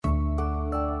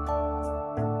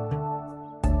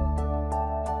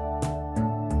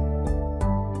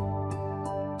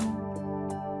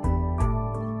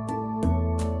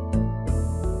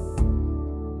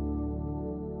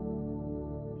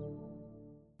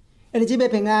弟兄姊妹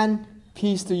平安。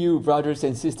 Peace to you, brothers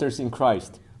and sisters in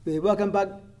Christ. We welcome back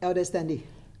Elder Stanley。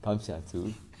感謝主。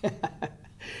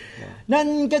咱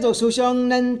繼續思想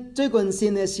咱最近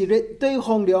新嘅系列對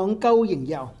洪亮到榮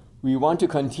耀。 We want to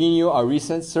continue our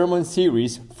recent sermon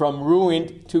series From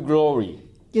Ruined to Glory.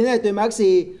 今日嘅題目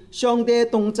是上帝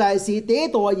同在是第一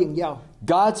大嘅榮耀。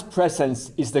 God's presence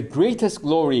is the greatest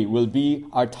glory will be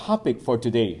our topic for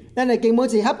today. 咱嘅經文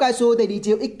是合介書第2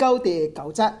章1到第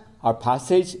9節。 Our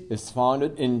passage is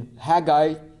found in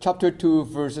Haggai chapter 2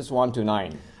 verses 1 to 9.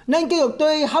 咱繼續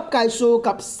對合介書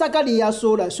及撒迦利亞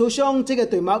書嚟思想這個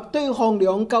題目對洪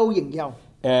亮到榮耀。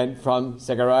 And from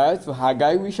Zechariah to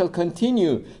Haggai, we shall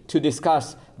continue to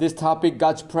discuss this topic.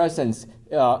 God's presence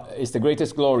is the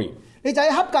greatest glory. 你知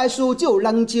合介書只有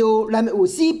兩章，裡面有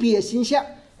4篇嘅信息。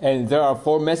 And there are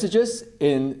 4 messages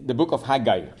in the book of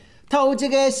Haggai. 頭一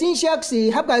個信息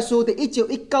是合介書第1章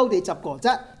1到第15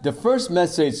節。 The first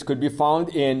message could be found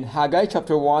in Haggai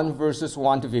chapter 1 verses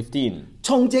 1 to 15.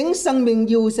 重整生命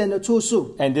優先嘅處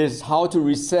數。 And this is how to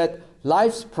reset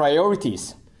life's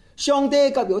priorities. 上帝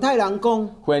及猶太人講：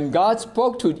 When God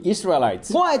spoke to the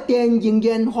Israelites, 我嘅殿仍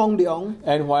然荒涼。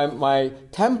 and while my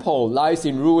temple lies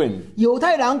in ruin, 猶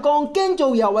太人講建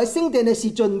造耶和華聖殿嘅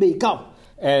時陣未夠。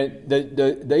 and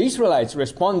the Israelites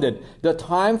responded, the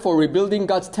time for rebuilding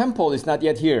God's temple is not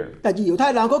yet here. 但係猶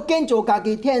太人佢建造家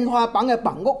己天花板嘅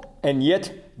房屋， And yet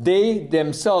they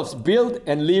themselves build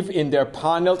and live in their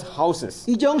paneled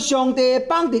houses. 而將上帝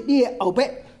放喺你嘅後壁，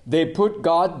 They put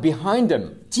God behind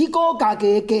them 只顧家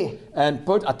己嘅家， and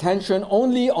put attention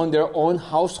only on their own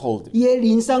household. 而嘅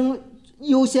人生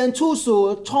優先處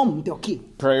數錯唔掉去。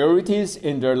 Priorities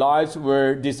in their lives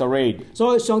were disarrayed.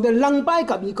 所以上帝兩擺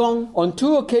及伊講： On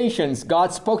 2 occasions, God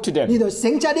spoke to 你 them. 就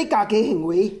省察你家己嘅行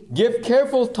為。 Give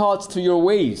careful thoughts to your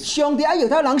ways. 上帝喺猶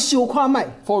太人受看賣，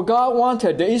 For God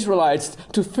wanted the Israelites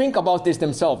to think about this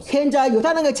themselves. 現在猶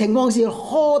太人嘅情況是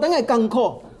何等嘅艱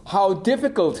苦， How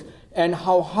difficult and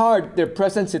how hard their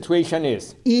present situation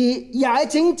is. 而也係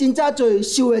整真正最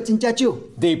少嘅真正少，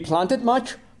 They planted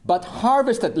much, but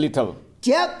harvested little.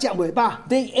 食袂飽，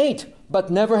 They ate, but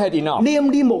never had enough. 念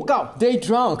無夠， They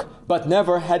drank, but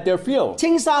never had their fill.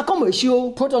 穿衫講未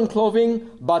收， Put on clothing,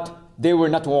 but they were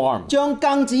not warm. 將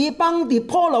工資放喺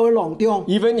破漏嘅囊中，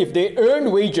 Even if they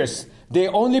earned wages, they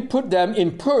only put them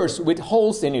in purse with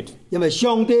holes in it. 因為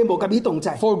上帝無及伊同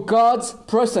在， For God's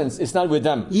presence is not with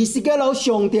them. 而是給了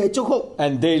上帝嘅祝福，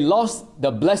 And they lost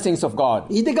the blessings of God.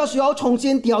 而哋個需要重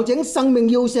新調整生命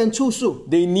優先處數，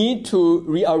 They need to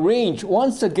rearrange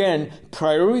once again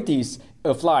priorities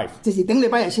of life. 這是頂禮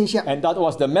拜嘅信息。 And that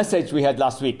was the message we had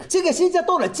last week. 這個信息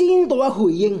多嚟真大嘅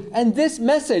回應。 And this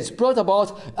message brought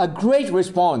about a great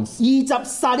response.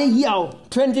 23日以後，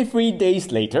 23 days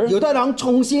later, 猶太人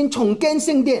重新重建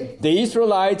聖殿。 the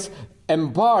Israelites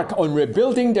embarked on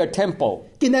rebuilding their temple.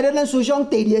 今日咱思想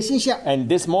第2個信息， And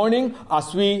this morning,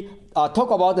 as we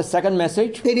talk about the second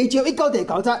message, 第2章1到第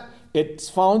9節。 it's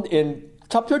found in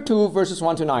chapter 2, verses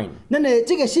 1 to 9. 咱嘅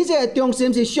這個信息嘅重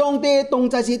心是上帝同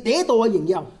在是第一大嘅榮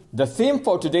耀。 The theme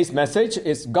for today's message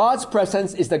is God's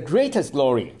presence is the greatest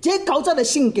glory. 這9節嘅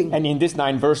聖經， And in these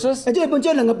 9 verses, 係將本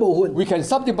章兩個部分。 we can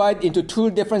subdivide into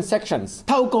 2 different sections.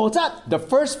 頭9節 The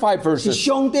first 5是 verses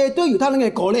上帝對猶太人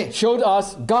嘅鼓勵， showed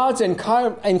us God's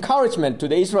encouragement to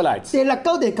the Israelites. 第6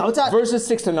到第9節 Verses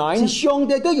 6 to 是 9上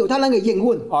帝對猶太人嘅應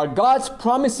允。 are God's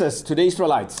promises to the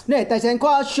Israelites. 你嚟第三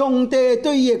看上帝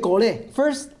對伊嘅鼓勵，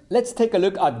 First, let's take a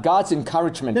look at God's 你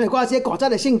encouragement. 嚟看這9節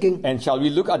嘅聖經。 And shall we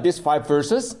look at these 5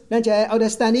 verses? 咱就我哋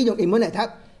study 用英文嚟讀。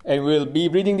 And we'll be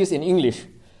reading this in English.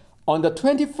 On the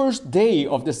 21st day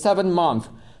of the 7th month,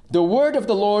 the word of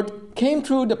the Lord came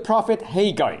through the prophet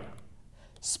Haggai.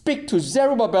 Speak to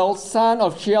Zerubbabel, son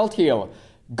of Shealtiel,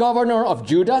 governor of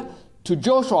Judah, to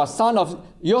Joshua, son of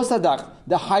Josadak,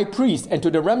 the high priest, and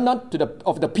to the remnant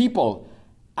of the people.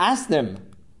 Ask them,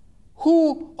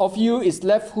 who of you is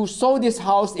left who saw this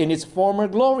house in its former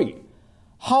glory?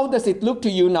 How does it look to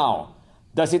you now?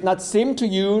 Does it not seem to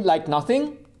you like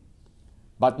nothing?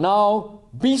 But now,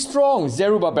 be strong,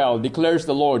 Zerubbabel, declares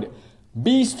the Lord.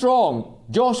 Be strong,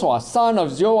 Joshua, son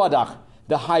of Joadak,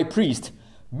 the high priest.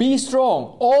 Be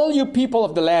strong, all you people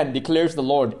of the land, declares the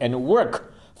Lord, and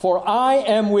work, for I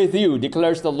am with you,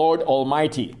 declares the Lord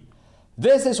Almighty.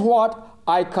 This is what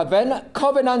I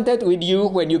covenanted with you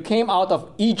when you came out of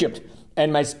Egypt,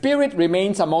 and my spirit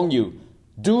remains among you.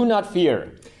 Do not fear.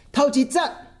 頭一節，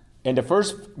 In the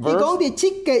first 伊 verse, 講第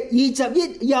7個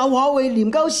21，耶和華為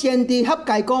臨到先知合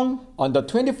介講。 on the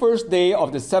 21st day of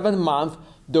the 7th month,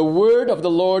 the word of the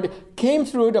Lord came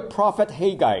through the prophet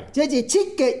Haggai. 這是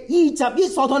7月20日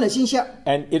所傳嘅信息。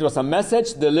 And it was a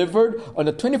message delivered on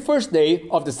the 21st day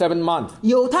of the 7th month.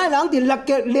 猶太人伫6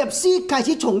月立史開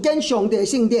始重建上帝嘅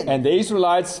聖殿。 And the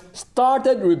Israelites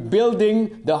started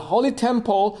rebuilding the holy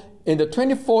temple in the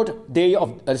 24th day of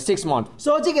the 6th month.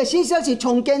 所以這個信息是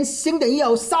重建聖殿以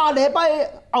後3禮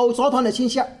拜後所傳嘅信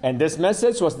息。 And this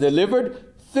message was delivered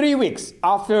 3 weeks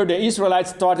after the Israelites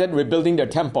started rebuilding their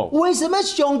temple. 為什麼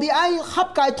上帝愛合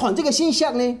介傳這個信息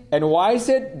呢？ And why is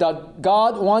it that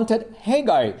God wanted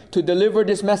Haggai to deliver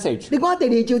this message? 你看第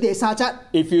2章第3節，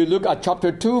 If you look at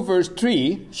chapter 2, verse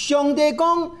 3, 上帝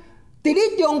講：在你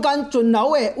中間存留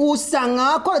嘅有神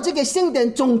啊，看到這個聖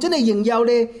殿重整嘅榮耀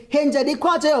呢，現在你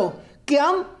看這，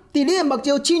檢在你嘅目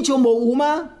睭親像無有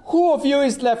嗎？ who of you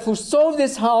is left who saw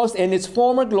this house in its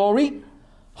former glory?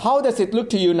 How does it look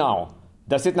to you now?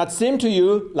 Does it not seem to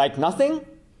you like nothing?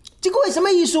 這個係什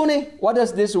麼意思呢？ What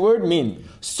does this word mean?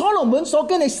 所羅門所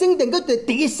建嘅聖殿，佢係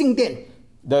第一聖殿。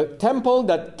 The temple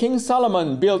that King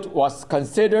Solomon built was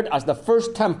considered as the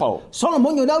first temple. 所羅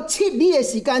門用咗7年嘅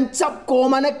時間，10個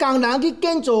萬嘅工人去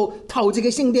建造頭一個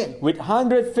聖殿。 With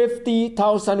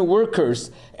 150,000 workers,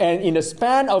 and in the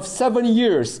span of 7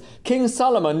 years, King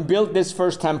Solomon built this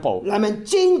first temple. 裏面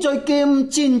真最金、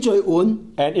真最穩，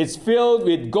 And it's filled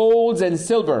with golds and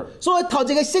silver. 所以頭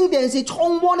一個聖殿是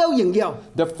充滿了榮耀。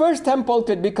 The first temple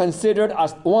could be considered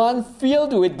as one filled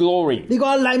with glory. 你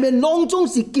講裏面囊中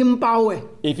是金包嘅，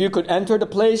 If you could enter the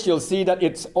place, you'll see that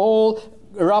it's all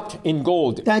wrapped in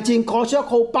gold. 但係真可惜，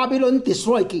靠巴比倫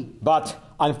destroy 佢。 But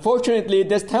unfortunately,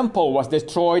 this temple was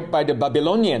destroyed by the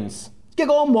Babylonians. 結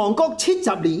果亡國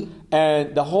70年，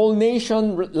 And the whole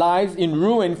nation lies in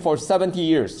ruin for 70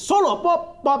 years. 所羅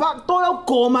巴伯都有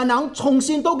過萬人重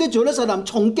新到佢耶路撒冷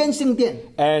重建聖殿。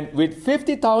 And with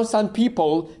 50,000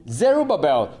 people,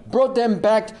 Zerubbabel brought them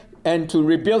back and to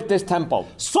rebuild this temple.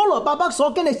 所羅巴伯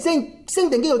所建嘅聖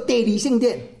殿叫做第2聖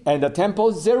殿， And the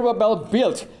temple Zerubbabel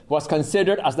built was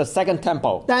considered as the second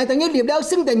temple. 但係等佢立了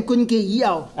聖殿根基以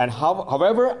後， And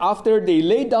however, after they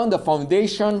laid down the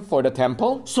foundation for the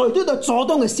temple, 誰都在阻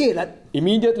擋嘅勢力，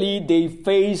 immediately they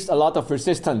faced a lot of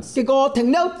resistance. 結果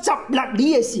停了16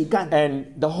年嘅時間。 And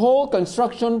the whole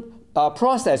construction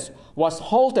process was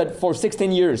halted for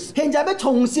 16 years. 現在要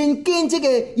重新建設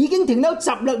嘅已經停了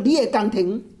16年嘅工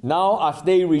程。 Now, as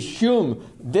they resume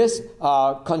this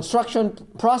construction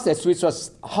process, which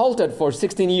was halted for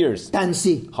 16 years, 但是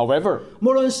however,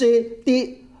 無論是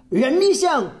啲人力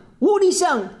上、物力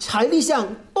上、財力上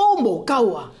都冇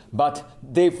夠啊！ but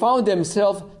they found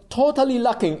themselves totally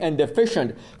lacking and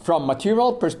deficient from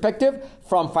material perspective,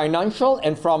 from financial,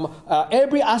 and from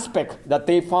every aspect that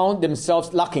they found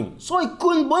themselves lacking. 所以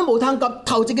根本冇通及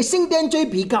頭一個聖殿最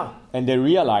比較。 And they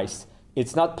realized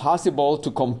it's not possible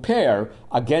to compare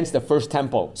against the first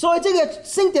temple. 所以這個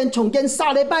聖殿重建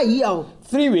3禮拜以後，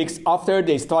 3 weeks after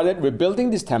they started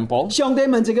rebuilding this temple, 上帝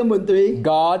問這個問題：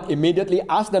 God immediately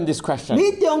asked them this question.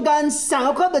 你中間想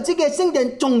要看到這個聖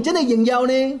殿重整嘅榮耀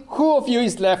呢？ Who of you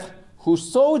is left who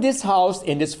saw this house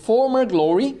in its former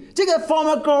glory? 這個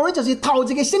former glory 就是頭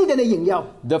一個聖殿嘅榮耀。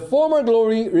 The former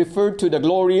glory referred to the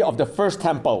glory of the first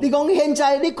temple. 你講現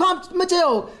在你看乜之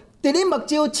後，在你目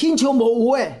睭親像無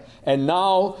有嘅。 And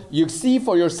now you see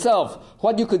for yourself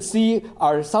what you could see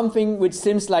are something which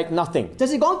seems like nothing. 就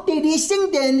是講第2聖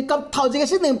殿及頭一個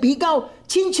聖殿比較，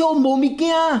親像無物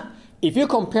件。 If you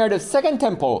compare the second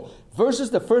temple versus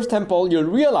the first temple, you'll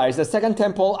realize the second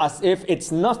temple as if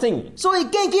it's nothing. 所以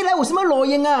建起來有什麼路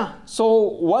用啊？ So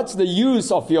what's the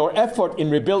use of your effort in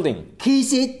rebuilding? 其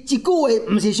實這句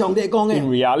話唔是上帝講 In 嘅，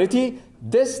 reality,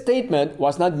 this statement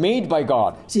was not made by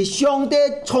God. 是上帝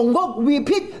重複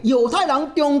repeat 猶太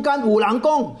人中間有人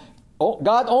講。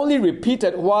 God only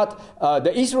repeated what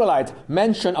the Israelites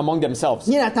mentioned among themselves.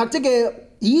 你嚟讀這個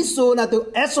以書嗱，到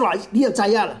Ezra 你就知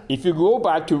啊啦。 If you go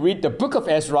back to read the book of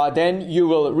Ezra, then you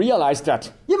will realize that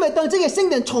因為當這個聖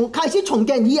殿開始重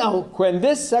建以後， when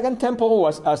this second temple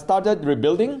was started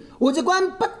rebuilding, 有一關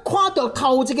不看到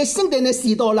頭一個聖殿嘅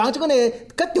時代人，這個呢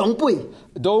個長輩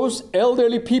those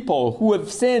elderly people who have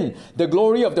seen the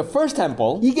glory of the first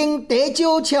temple, 已經得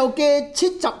招超過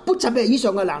70、80歲以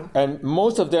上嘅人， and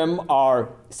most of them are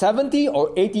 70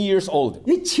 or 80 years old.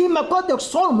 你親目看到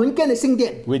所羅門建嘅聖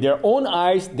殿， With their own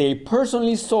eyes, they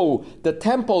personally saw the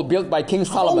temple built by King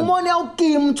充 Solomon, 滿了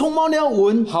金，充滿了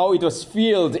銀， how it was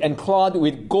filled and clothed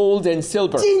with gold and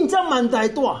silver. 戰爭萬大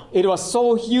大。 It was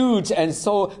so huge and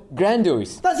so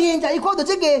grandiose. 但是現在一看到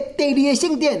這個第2個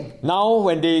聖殿， Now,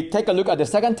 when they take a look at the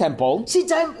second temple, 實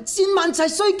在千萬細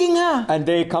水勁啊， and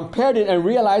they compared it and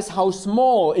realized how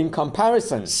small in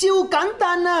comparison. 超簡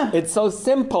單啊！ It's so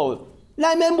simple.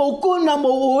 內面無金也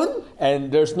無銀， and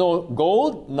there's no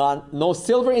gold, no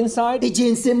silver inside. 你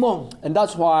真失望。 And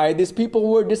that's why these people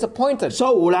were disappointed. 所以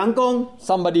有人講，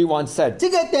 Somebody once said, 這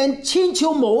個殿親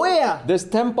像無嘅啊， this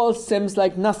temple seems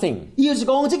like nothing, 意思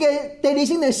講這個第二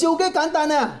聖殿少幾簡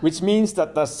單啊， which means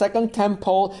that the second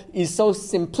temple is so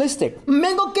simplistic. 唔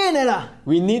免個建嘅啦，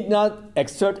 We need not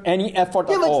exert any effort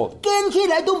因 at 為 all. 建起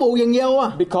來都無營養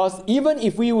啊。 Because even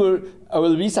if we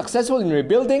will be successful in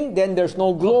rebuilding, then there's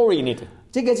no glory in it.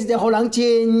 這個是一個讓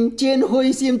人真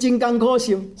灰心、真艱苦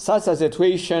心。 Such a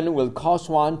situation will cause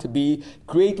one to be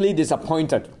greatly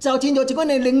disappointed, 就親像一個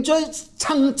人冷水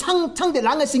沖在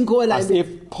人嘅身軀嘅 as 內面， if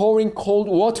pouring cold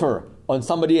water on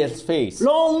somebody else's face.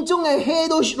 囊中嘅氣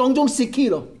都囊中熄去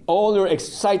咯。 All your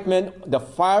excitement, the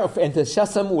fire of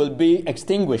enthusiasm will be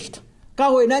extinguished.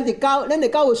 教會咱哋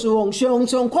教會事奉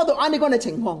常看到安尼款嘅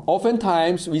情況。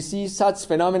 Oftentimes, we see such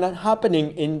phenomena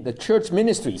happening in the church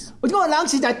ministries. 有啲個人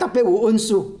實在特別有恩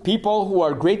賜， People who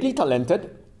are greatly talented,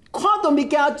 看到物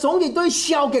件總是對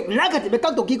消極negative嘅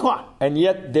角度去看， and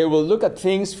yet they will look at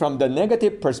things from the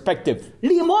negative perspective.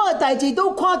 任何嘅代志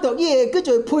都看到伊個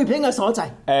叫做批評嘅所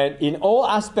在。 And in all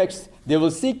aspects, they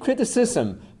will see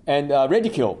criticism and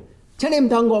ridicule. 請你唔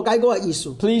通誤解我嘅意思。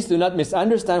 Please do not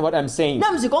misunderstand what I'm saying.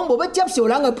 咱唔是講無要接受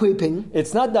人嘅批評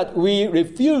It's not that we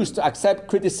refuse to accept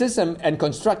criticism and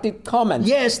constructive comments.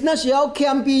 ，yes，咱需要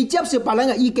謙卑接受別人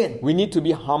嘅意見。 We need to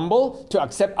be humble to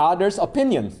accept others'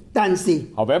 opinions. 但是，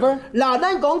 However, 嗱，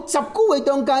咱講10句話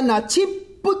中間，7、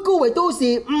8句話都是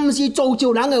唔是造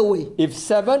就人嘅話， if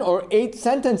 7 or 8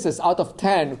 sentences out of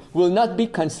 10 will not be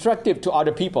constructive to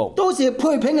other people, 都是批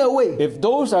評嘅話， if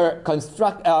those are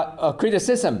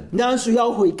criticism, 咱需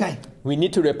要悔改， we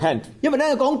need to repent. 因為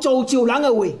咱係講造就人嘅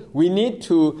話， We need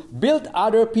to build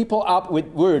other people up with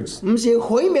words 唔是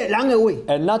毀滅人嘅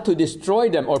話。 and not to destroy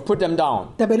them or put them down.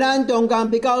 特別咱中間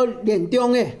比較年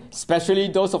長嘅，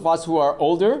 Especially those of us who are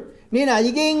older. 你嗱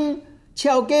已經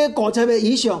超過50歲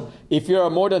以上， If you are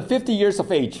more than 50 years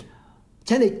of age,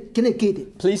 請你記得，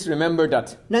 please remember that.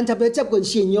 咱差不多接近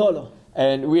仙咗咯。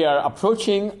 And we are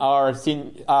approaching our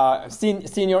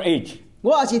senior age.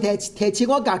 我也是提醒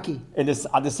我家己， And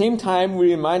at the same time, we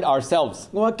remind ourselves.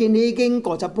 我今年已經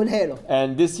50歲咯，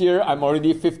 And this year, I'm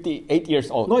already 58 years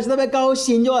old. 我是特別到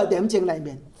仙咗嘅點證裏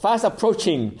面， Fast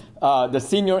approaching the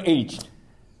senior age.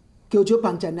 求主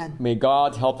幫助咱， May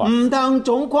God help us. 唔當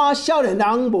總誇少年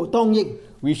人無當應，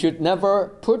 We should never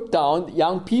put down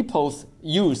young people's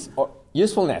use or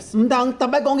usefulness. 唔當特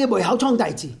別講佢袂曉創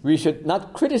代志。 We should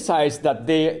not criticize that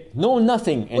they know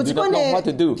nothing 有 and 一 do 個 not know what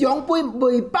to 呢 do. 長輩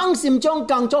未幫心中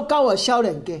工作教嘅少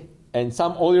年嘅， And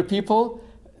some older people,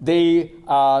 they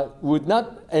would not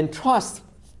entrust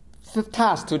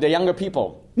tasks to the younger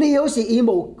people. 你有時伊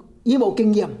無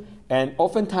經驗 And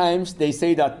oftentimes they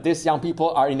say that these young people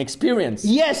are inexperienced.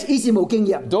 ，yes，伊是無經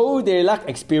驗， Though they lack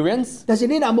experience, 但是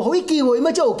你若冇好機會，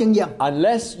乜就有經驗。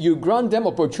 unless you grant them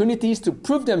opportunities to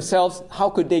prove themselves, how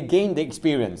could they gain the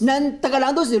experience? 咱大家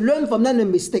人都是 learn from 咱嘅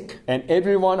mistake， And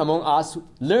everyone among us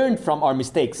learned from our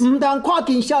mistakes. 唔當看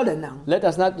見少年人。 Let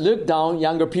us not look down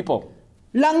younger people.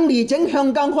 人而整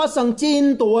香港發生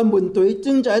真大嘅問題，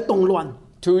正在動亂。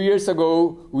 2 years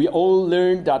ago, we all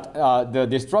learned that the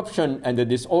disruption and the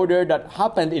disorder that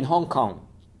happened in Hong Kong.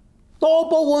 大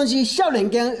部分是少年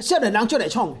人出嚟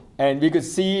創嘅 And we could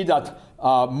see that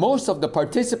most of the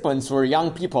participants were young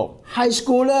people, ，high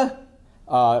school 啦，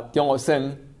中學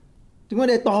生點解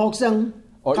你大學生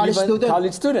or college even student？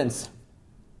 college students.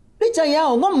 你知影，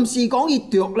我唔是講伊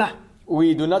對啦，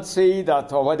 We do not say that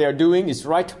what they are doing is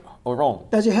right or wrong.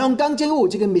 但是香港政府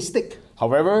有一個 mistake，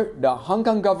 However, the Hong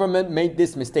Kong government made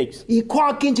these mistakes. 伊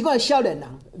看見這個少年人，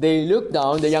 They looked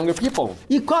down the younger people.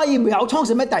 伊看伊未曉創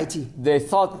什麼代志， They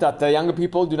thought that the younger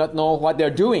people do not know what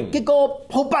they're doing. 結果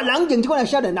好別人認這個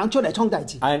少年人出嚟創代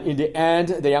志。 And in the end,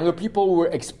 the younger people were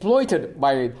exploited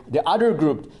by the other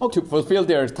group to fulfill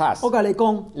their tasks. 我甲你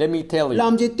講， Let me tell you,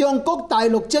 南是中國大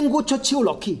陸政府出手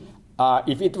落去，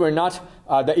 if it were not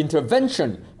the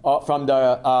intervention from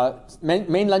the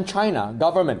mainland China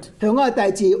government, 香港嘅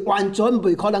代志完全唔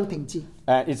可能停止。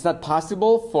 it's not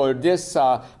possible for this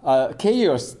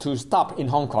chaos to stop in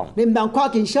Hong Kong. 你唔當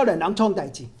看見少年人創代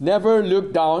志， Never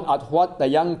look down at what the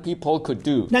young people could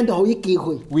do. 咱就可以機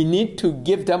會。 We need to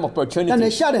give them 但係 opportunities.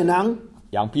 少年人，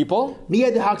 Young people, 你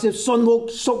一定要學習順服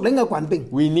屬靈嘅權柄。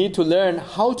 we need to learn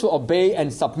how to obey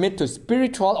and submit to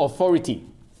spiritual authority.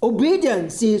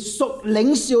 Obedience 是屬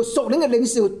靈嘅領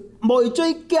袖未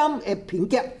最減嘅品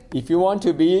格。 If you want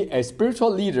to be a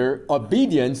spiritual leader,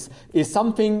 obedience is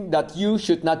something that you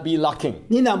should not be lacking.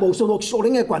 你若無順服屬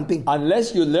靈嘅權柄，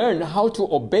 Unless you learn how to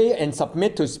obey and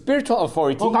submit to spiritual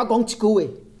authority, 我講一句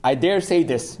話， I dare say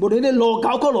this. 無論你羅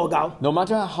搞個羅搞， No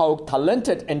matter how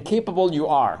talented and capable you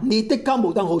are, 你的確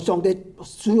無當好上帝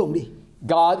使用你，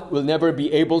 God will never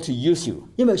be able to use you.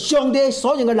 因為上帝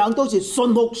所有嘅人都是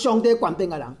信服上帝權柄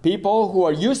嘅人。 People who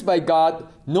are used by God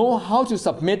know how to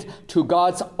submit to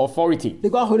God's authority. 你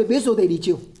講佢哋表述第二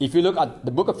章， If you look at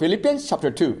the book of Philippians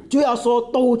chapter 2, 主要所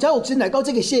道走學先嚟到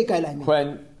這個世界裏面，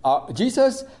 when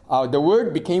Jesus, the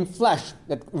Word became flesh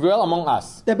that dwelt among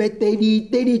us, 特別第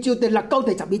二章第六到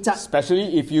第11節，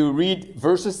 especially if you read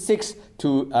verses 6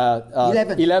 to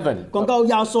 11. 講到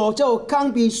耶穌就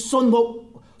更別信服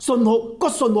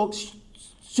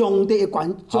上帝嘅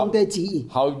權，上帝旨意。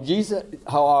 How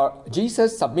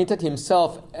Jesus submitted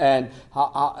himself and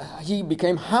he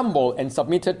became humble and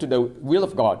submitted to the will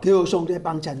of God. 叫上帝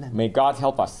幫襯啊！ May God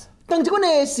help us. 當這個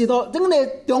呢時代，這個呢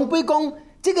長輩講，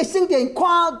這個聖殿看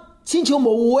千秋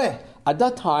模糊嘅。 At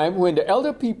that time, when the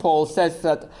elder people said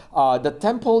that the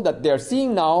temple that they are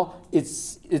seeing now, it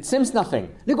seems nothing.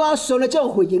 你講上帝之後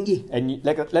回應伊， And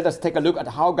let us take a look at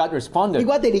how God 你 responded.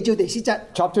 講第二章第4節，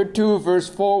 Chapter 2, verse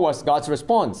 4 was God's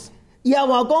response. 耶和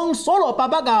華講所羅巴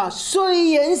伯啊，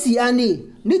雖然是安尼，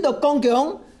你就剛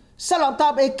強，撒勒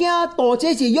塔嘅囝大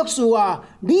姐是約書啊，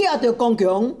你也就剛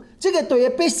強。這個對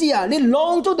嘅必須啊，你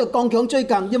朗中就剛強最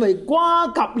近，因為我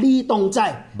及你同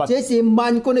在， But- 這是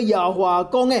萬軍嘅耶和華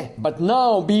講嘅。 But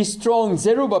now be strong,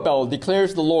 Zerubbabel,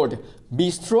 declares the Lord. Be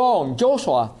strong,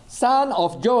 Joshua, son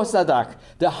of Josadak,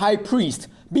 the high priest.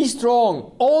 Be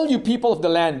strong, all you people of the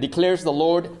land, declares the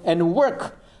Lord, and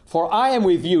work, for I am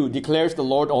with you, declares the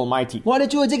Lord Almighty. 我哋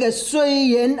注意這個雖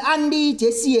然安尼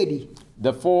這四個字，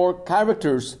 The four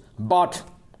characters, but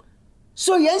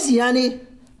雖然是安尼。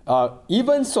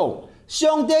 even so,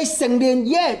 上帝承認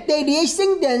耶，第二個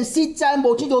聖殿實在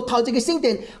冇見到頭一個聖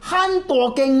殿，很大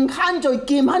徑、很在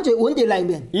劍、很在穩地裏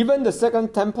面。 even the second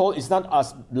temple is not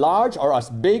as large or as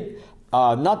big,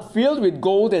 not filled with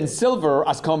gold and silver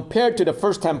as compared to the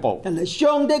first temple. 但係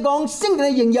上帝講聖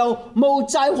殿嘅形有無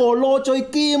在何羅在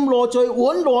劍、羅在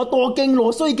穩、羅大徑、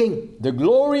羅衰徑。 The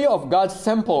glory of God's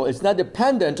temple is not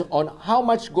dependent on how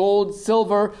much gold,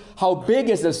 silver, how big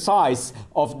is the size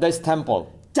of this temple.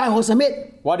 在何什麼？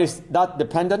 What is that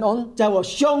dependent on? 在何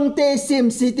上帝是唔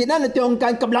是喺咱嘅中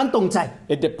間及咱同在？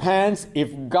 It depends if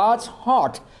God's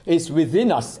heart is within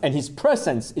us and His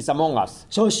presence is among us.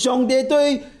 所以上帝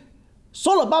對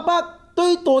所羅巴伯、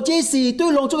對大祭司、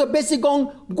對朗中嘅百姓講：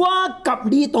我及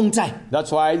你同在。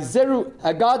 That's why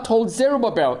God told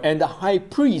Zerubbabel and the high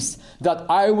priest that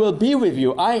I will be with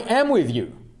you. I am with you.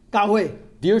 教會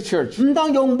Dear church, 唔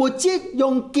當用物質、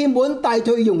用劍本代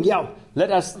替榮耀。 let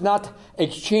us not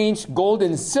exchange gold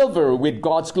and silver with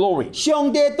God's glory.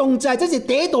 上帝同在，這是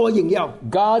第一大嘅榮耀。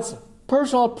 God's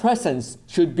personal presence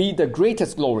should be the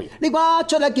greatest glory. 你話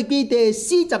出嚟記記第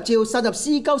40章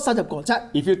34到39節，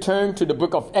 If you turn to the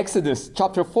book of Exodus,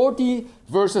 chapter 40,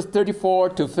 verses 34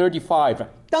 to 35,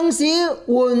 當時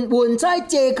雲彩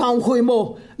遮蓋會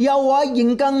幕，耶和華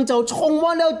榮光就充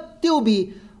滿了吊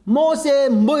鼻。摩西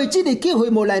每次嚟去會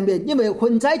幕裏面，因為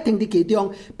雲彩停喺其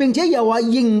中，並且耶和華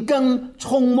榮光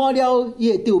充滿了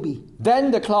呢個吊鼻。 then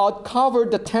the cloud covered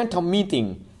the tent of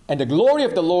meeting, and the glory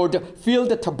of the Lord filled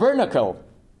the tabernacle.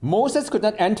 Moses could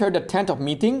not enter the tent of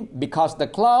meeting because the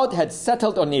cloud had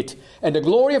settled on it, and the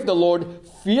glory of the Lord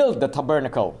filled the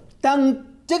tabernacle. 當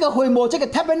這個會幕、這個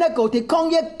tabernacle 喺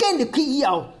曠野建立起以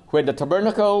後， When the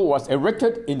tabernacle was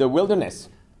erected in the wilderness,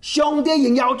 上帝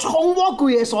榮耀充滿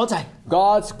佢嘅所在，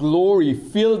 God's glory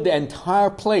filled the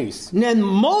entire place. 連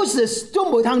Moses 都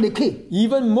冇通入去。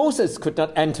 Even Moses could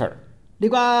not enter. 你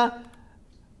話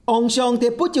昂上帝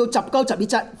不照19、11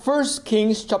節， 1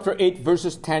 Kings chapter 8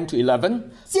 verses 10 to 11.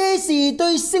 這是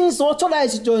對聖所出嚟嘅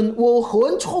時陣，和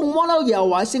很充滿了耶和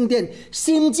華聖殿，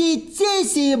甚至這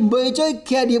是未再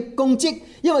劇烈攻擊，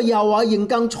因為耶和華仍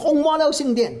更充滿了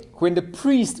聖殿。 When the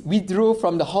priest withdrew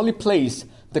from the holy place,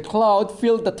 the cloud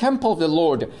filled the temple of the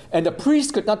Lord, and the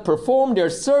priests could not perform their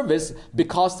service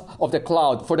because of the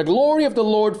cloud, for the glory of the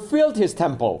Lord filled his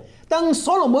temple. 當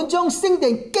所羅門將聖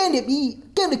殿建立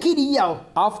起以後，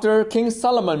 After King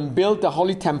Solomon built the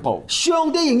holy temple,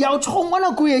 上帝仍有充滿了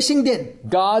佢嘅聖殿，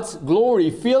 God's glory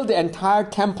filled the entire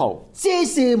temple. 這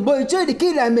是未再喺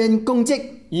佢裏面攻擊。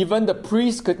 Even the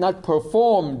priests could not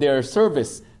perform their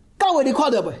service. 教會你看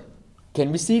到未？ Can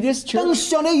we see this, 當 church?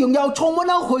 上帝仍有充滿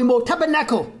了會幕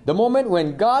tabernacle。The moment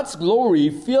when God's glory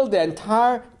filled the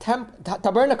entire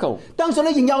tabernacle. 當上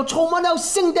你仍有充滿了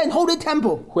聖殿 Holy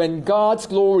Temple， When God's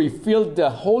glory filled the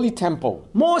holy temple.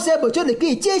 摩西未出嚟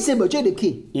去，這些未出嚟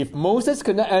去。 If Moses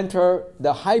could not enter,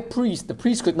 the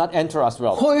priest could not enter as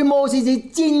well. 會幕是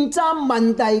戰爭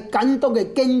問題緊篤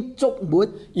嘅建築物，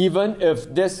 Even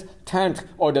if this tent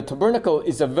or the tabernacle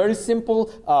is a very simple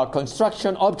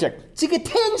construction object, 這個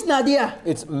tent 那啲啊，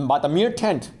 it's but a mere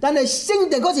tent. 但係聖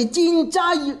殿嗰時戰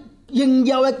爭仍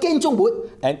有嘅建築物。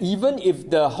 And even if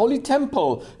the holy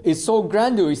temple is so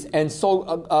grandiose and so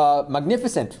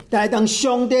magnificent, 但係當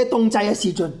上帝同在嘅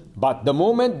時陣， but the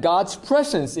moment God's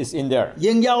presence is in there,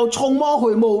 仍有充滿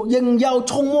會幕，仍有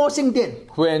充滿聖殿。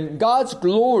 when God's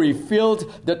glory filled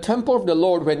the temple of the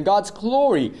Lord, when God's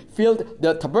glory filled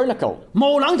the tabernacle,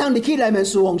 無人通入去裏面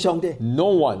侍奉上帝， no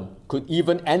one could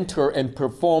even enter and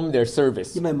perform their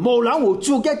service. 因為無人有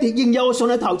資格地仍有上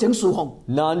帝頭前侍奉。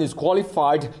 None is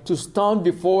qualified to stand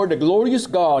before the glorious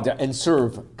God and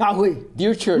serve. 教會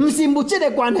Dear 唔 church, 是物質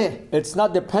嘅關係， it's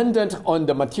not dependent on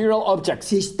the material objects,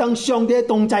 是當上帝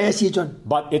同在嘅時陣，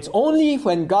 but it's only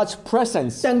when God's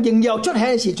presence, 當仍有出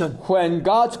現嘅時陣， when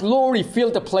God's glory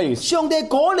filled the place, 上帝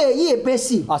鼓勵伊嘅百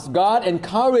姓。 as God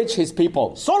encouraged his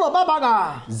people. 所羅巴伯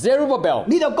啊， Zerubbabel,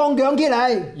 你就剛強起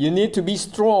嚟。 you need to be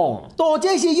strong. 多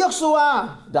謝是約書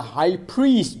啊， The high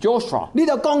priest Joshua, 你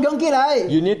就剛強起嚟。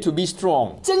 you need to be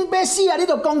strong. 正百姓啊，你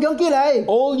就剛強起嚟。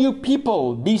 All you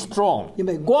people, be strong, 因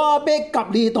為我要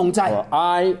及你同在。 for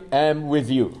I am with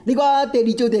you. 呢個第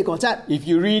二章第五節， If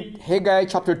you read Haggai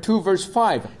chapter 2 verse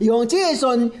 5, 用這個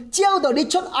信招到你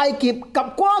出埃及，及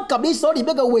我及你所立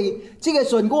的會，這個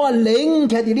信我領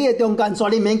劇喺你嘅中間所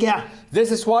立名嘅。 this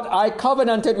is what I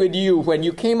covenanted with you when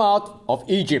you came out of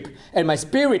Egypt, and my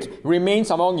spirit remains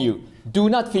among you. Do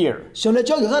not fear. 上帝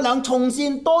將猶太人重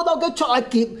新多到嘅出埃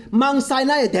及望西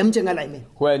奈嘅點證嘅裏面。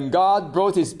 When God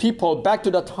brought his people back to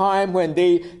the time when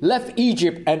they left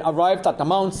Egypt and arrived at the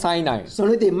Mount Sinai, 上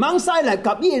帝哋望西奈及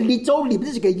呢列祖立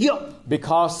咗一個約，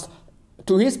 because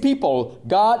to his people,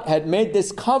 God had made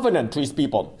this covenant to his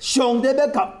people, 上帝要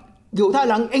及猶太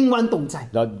人永遠同在。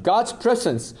 that God's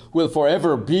presence will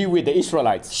forever be with the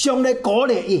Israelites. 上帝鼓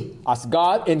勵伊， As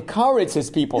God encouraged his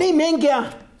people, 你免驚，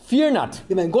 fear not,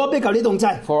 因為我必及你同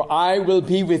在。 for I will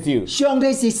be with you. 上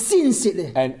帝是善説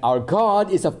嘅， And our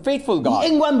God is a faithful 而 God.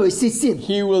 永遠會實現。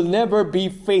 He will never be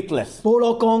faithless. 保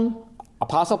羅講，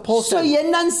 Apostle Paul 雖 said,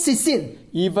 然咱實現，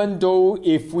 even though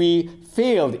if we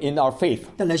failed in our faith,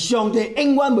 但係上帝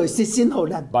永遠會實現好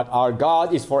咱。 but our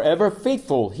God is forever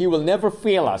faithful. He will never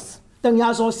fail us. 當耶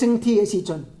穌升天嘅時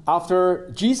陣，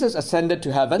 After Jesus ascended to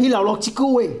伊 heaven, 留落一句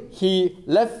話： he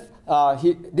left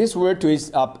this word to his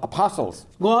apostles.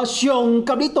 我常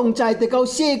及你同在，直到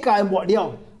世界末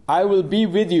了。 I will be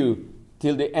with you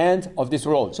till the end of this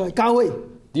world. 所以教會，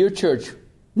 Dear church,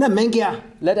 咱唔免驚，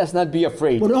 let us not be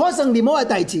afraid. 無論發生任何嘅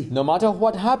代志， No matter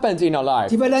what happens in our life,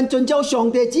 只要咱遵照上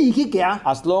帝旨意去行。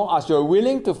 as long as you're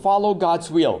willing to follow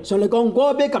God's will, 上帝講：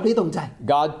我必及你同在。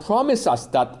 God promised us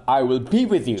that I will be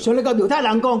with you. 上帝甲猶太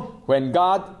人講： When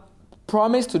God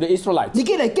promised to the Israelites, 你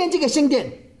既嚟建這個聖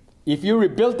殿， if you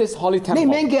rebuild this holy 你唔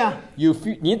免 temple, 驚， you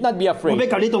need not be 我必 afraid.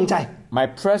 及你同在。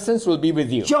 My presence will be with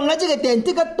you. 將來這個殿，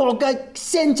這個大嘅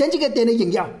聖城，這個殿嘅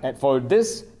榮耀， And for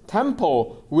this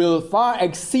temple will far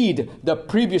exceed the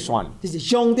previous one. 這是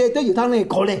上帝對猶太人嘅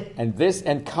鼓勵。 And this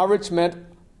encouragement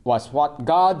was what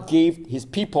God gave his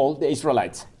people, the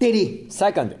Israelites. 第二，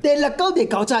 Second, 第六到第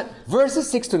九節 verses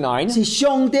 6 to 9是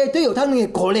上帝對猶太人嘅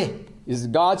鼓勵。 is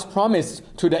God's promise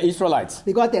to the Israelites.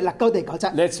 你講第六到第九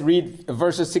節， Let's read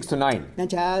verses 6 to 9. 咱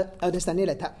就我哋神嚟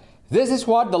睇。 This is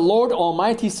what the Lord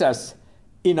Almighty says.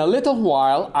 In a little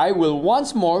while, I will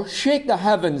once more shake the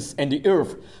heavens and the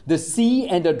earth, the sea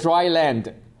and the dry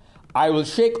land. I will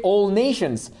shake all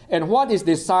nations, and what is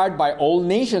desired by all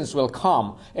nations will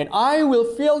come, and I will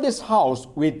fill this house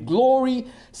with glory,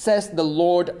 says the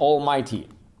Lord Almighty.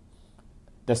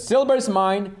 The silver is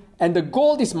mine, and the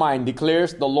gold is mine,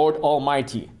 declares the Lord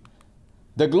Almighty.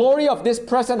 The glory of this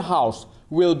present house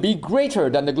will be greater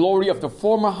than the glory of the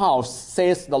former house,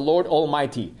 says the Lord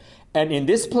Almighty. And in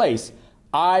this place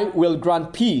I will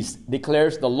grant peace,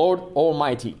 declares the Lord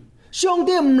Almighty. 上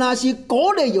帝唔那是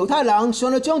鼓勵猶太人，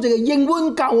上帝將這個應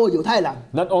允教我猶太人。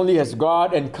 Not only has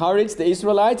God encouraged the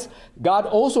Israelites, God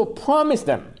also promised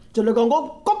them. 就嚟講，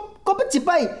我不接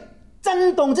拜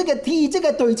震動這個天，這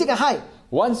個地，這個海。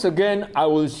 Once again, I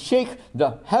will shake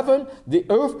the heaven, the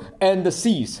earth, and the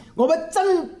seas, 我要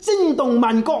震動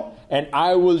萬國， and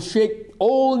I will shake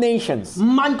all nations.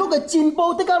 萬國嘅戰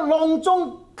報，這個囊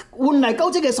中運嚟到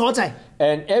這個所在，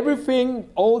 And everything,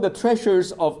 all the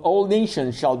treasures of all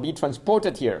nations shall be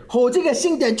transported here. 和這個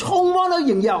聖殿充滿了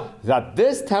榮耀。 That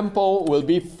this temple will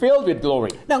be filled with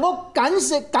glory. 嗱，我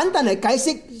簡單嚟解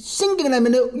釋聖經裏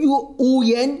面嘅預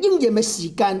言應驗嘅時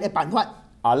間嘅辦法。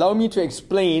 Allow me to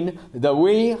explain the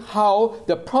way how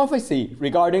the prophecy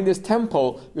regarding this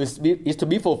temple is to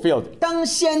be fulfilled. 當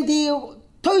先知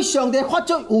對上帝發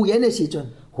出預言嘅時陣，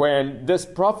 When this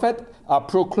prophet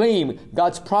proclaimed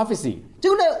God's prophecy,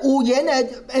 這個預言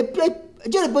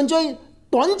即係本在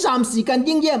短暫時間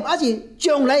應驗，還是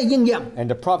將來嘅應驗。 and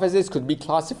the prophecies could be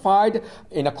classified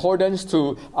in accordance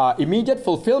to immediate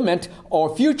fulfillment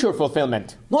or future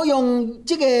fulfillment. 我用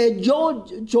這個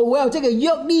Joel 這個約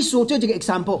珥書做這個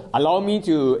example。 Allow me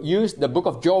to use the book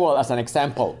of Joel as an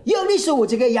example. 約珥書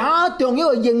這個也同一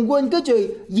個英文叫做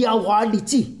耶和華日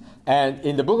子。 And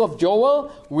in the book of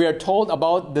Joel, we are told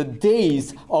about the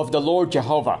days of the Lord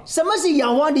Jehovah. 什麼是耶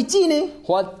和華日子呢？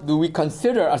 What do we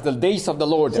consider as the days of the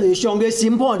Lord? 是上帝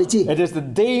審判嘅日子， It is the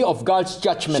day of God's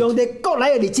judgment, 上帝國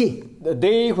來嘅日子。 the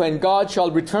day when God shall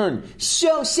return.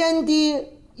 先知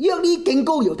約珥警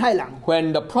告猶太人，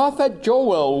 When the prophet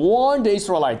Joel warned the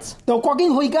Israelites, 就趕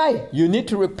緊悔改， you need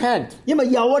to repent. 因為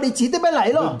耶和華日子都要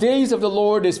嚟 The 咯， days of the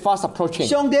Lord is fast approaching,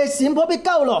 上帝審判要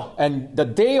到咯， and the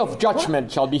day of judgment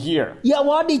shall be here. 耶和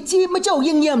華日子乜就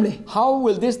應驗咧？ How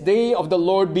will this day of the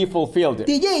Lord be fulfilled?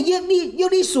 第一約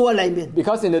珥書嘅裏面，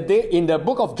 Because in the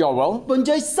book of Joel, 本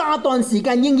在3段時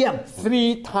間應驗。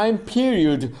 3 time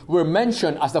periods were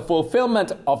mentioned as the fulfillment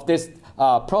of this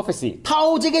prophecy.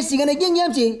 頭一個時間嘅應驗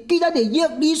是記載喺約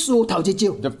珥書頭一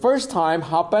章， The first time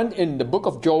happened in the book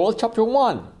of Joel chapter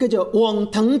 1, 叫做黃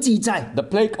藤之祭。 the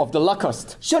plague of the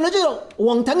locust. 上帝就用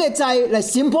黃藤嘅祭嚟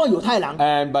審判猶太人，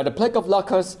 And by the plague of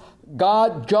locusts,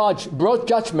 God brought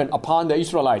judgment upon the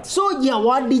Israelites. 所以耶和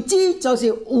華日子就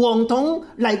是黃藤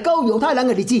嚟救猶太人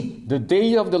嘅日子。 The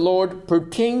day of the Lord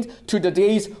pertained to the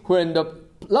days when the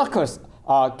locusts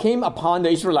came upon the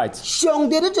Israelites. 上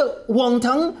帝都就黃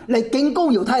藤嚟警告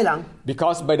猶太人，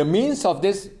 Because by the means of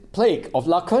this plague of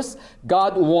locusts,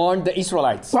 God warned the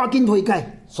Israelites 趕緊悔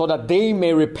改。 so that they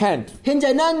may repent. 現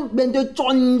在咱面對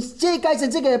全世界嘅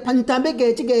這個 pandemic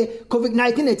嘅這個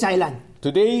COVID-19 嘅災難，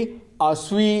 Today,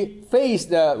 as we face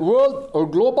the world or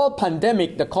global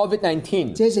pandemic, the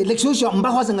COVID-19, 這是歷史上唔會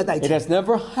發生嘅大 it 事。 has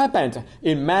never happened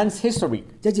in man's history.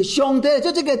 這是上帝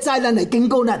將這個災難嚟警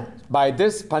告人， By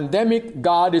this pandemic,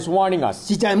 God is warning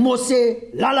us. 實在末世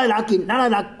拉近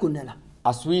嘅啦。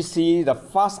 As we see the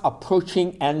fast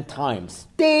approaching end times.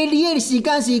 第二個時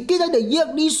間是記載喺約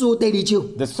珥書第2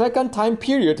章， The second time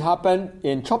period happened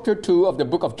in chapter 2 of the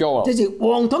book of 這 Joel. 是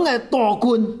黃藤嘅大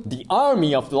軍， The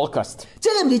army of the locust.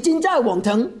 這個唔是真正嘅黃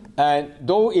藤， And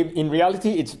though in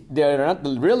reality they're not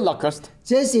the real locust,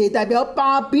 這是代表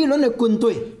巴比倫嘅軍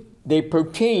隊。 they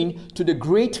pertain to the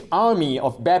great army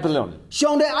of Babylon.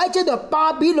 上帝愛藉着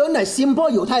巴比倫嚟審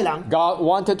判猶太人， God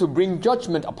wanted to bring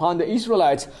judgment upon the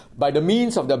Israelites by the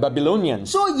means of the Babylonians.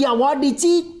 所以耶和華日子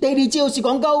第2章是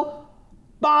講到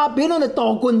巴比倫嘅大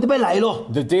軍都要嚟咯。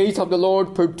 The days of the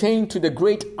Lord pertain to the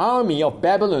great army of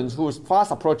Babylon who is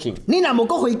fast approaching. 你若冇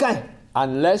個悔改，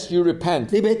 Unless you repent,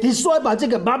 你被 destroy by 這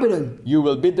個巴比倫。 you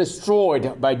will be destroyed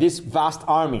by this vast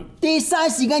army. 第3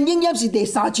時間應驗是第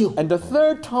3章， And the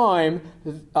third time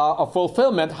of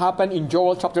fulfillment happened in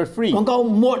Joel chapter 3. 講到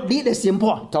末日嘅審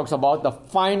判， Talks about the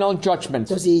final judgment.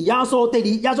 就是耶穌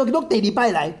基督第2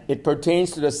擺嚟 It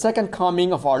pertains to the second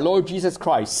coming of our Lord Jesus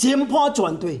Christ, 審判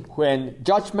全隊， when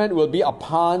judgment will be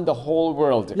upon the whole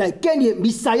world 嚟建立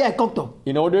彌賽亞嘅國度。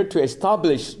 in order to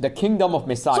establish the kingdom of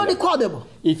所以你 Messiah. 看到冇？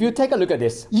 If you take a look at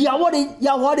this, 耶和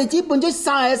華日子本咗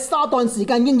三段時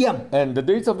間應驗， and the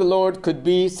days of the Lord could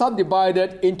be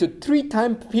subdivided into 3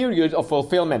 time periods of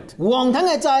fulfillment. 黃藤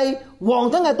嘅祭、黃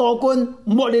藤嘅大軍、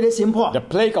末日嘅審判。 The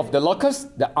plague of the locust,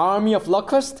 the army of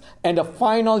locusts, and the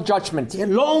final judgment. 這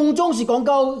當中是講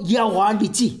到耶和華日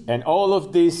子。 And all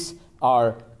of these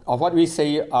are what we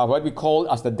say, what we call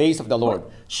as the days of the Lord.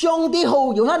 上帝好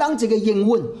猶太人這個應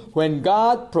允， When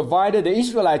God provided the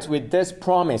Israelites with this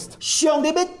promise, 上帝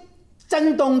要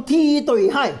震動天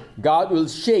對海， God will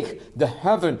shake the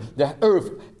heaven, the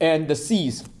earth, and the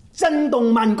seas, 震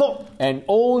動萬國， and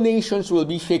all nations will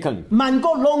be shaken. 萬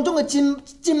國當中嘅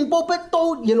占卜必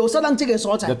到耶路撒冷這個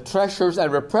所 The 在， treasures and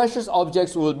the precious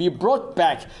objects will be brought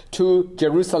back to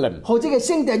Jerusalem. 和這個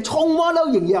聖殿充滿了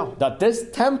榮耀。 That this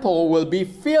temple will be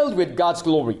filled with God's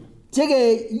glory. 這個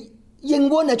英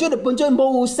文係將嚟本咗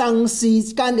冇長時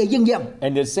間嘅應驗。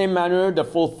 In the same manner, the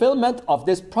fulfillment of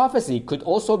this prophecy could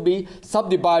also be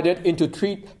subdivided into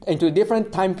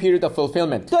different time period of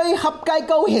fulfillment. 對合計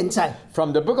到現在，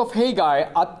 From the book of Haggai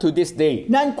up to this day,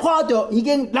 咱看到已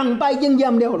經兩敗應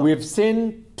驗了咯。 we've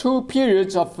seen 2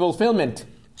 periods of fulfillment.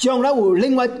 將來會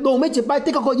另外後尾一敗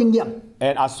的確個應驗。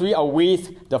 And as we await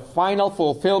the final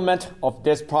fulfillment of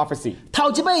this prophecy, 頭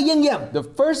一敗嘅應驗， the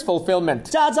first fulfillment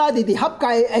渣渣地合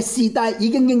計嘅時代已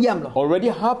經應驗咯。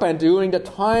 already happened during the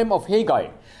time of Haggai,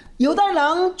 猶太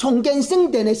人重建聖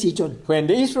殿嘅時陣， when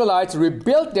the Israelites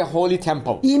rebuilt their holy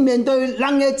temple. 而面對人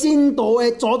嘅戰鬥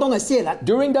嘅阻擋嘅勢力。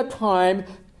 During that time,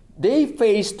 they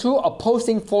faced 2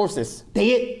 opposing forces. 第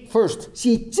一 First,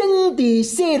 是政治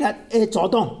勢力嘅阻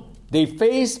擋， they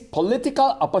faced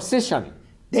political opposition.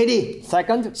 第二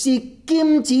Second, 是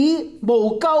禁止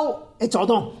無夠嘅阻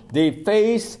擋。 they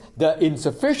faced the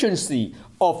insufficiency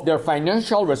of their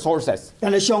financial resources.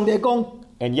 但係上帝講，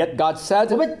 And yet God 我 said,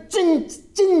 要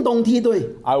震動天地，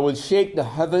 I will shake the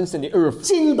heavens and the earth.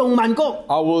 震動萬國，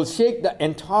 I will shake the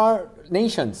entire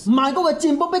nations, 萬國嘅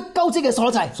占卜被交織嘅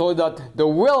所在。 so that the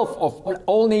wealth of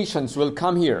all nations will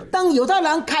come here. 當猶太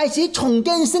人開始重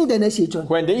建聖殿嘅時陣，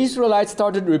 When the Israelites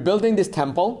started rebuilding this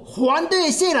temple, 反對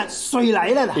嘅勢力誰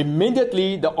嚟啦？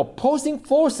 immediately the opposing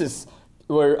forces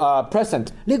were present.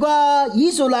 你話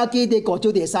以數拉記第9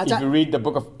章第3 If 節， you read the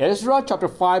book of Ezra, chapter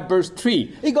 5, verse 3,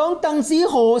 你講當時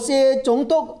何謝總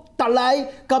督特禮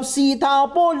及士塔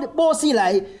波斯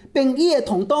嚟，並伊嘅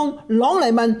同黨朗嚟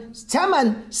問：請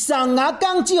問神雅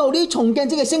更之後呢重建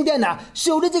這個聖殿啊，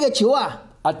燒呢這個橋啊？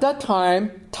 at that time,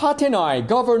 Tattenai,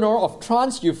 governor of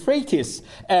Trans-Euphrates,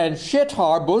 and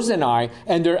Shethar-Bozenai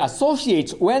and their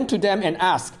associates went to them and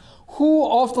asked, Who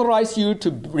authorized you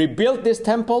to rebuild this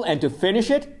temple and to finish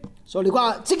it? 所以你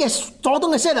話這個阻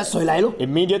擋嘅勢力誰嚟咯？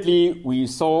 Immediately, we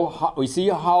see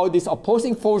how these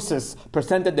opposing forces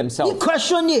presented 你 themselves.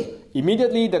 question 你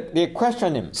Immediately, they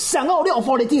questioned him, 神有呢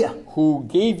authority 啊？ Who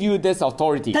gave you this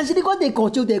authority? 但是你講第9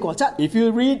章第9節。 If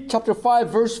you read chapter 5,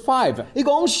 verse 5, 你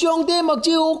講上帝目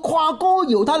照跨過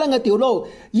猶太人嘅條路，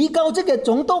以教職嘅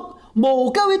總督無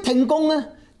交於停工啊！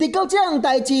跌到這樣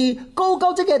大志，高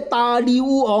交職嘅大利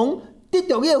烏王得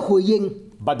到呢個回應。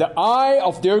 But the eye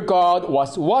of their God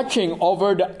was watching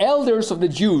over the elders of the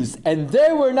Jews, and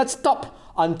they were not stopped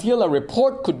until a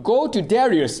report could go to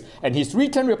Darius, and his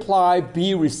written reply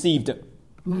be received.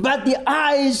 But the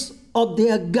eyes of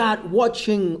their God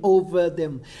watching over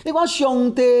them。你講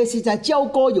上帝是在照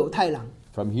顧猶太人，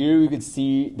 From here we could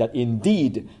see that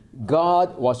indeed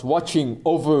God was watching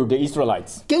over the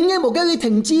Israelites, 竟然無交於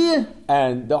停止啊！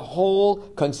 and the whole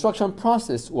construction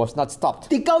process was not stopped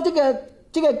跌到這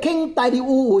個傾大利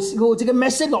烏有這個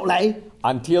message 落嚟。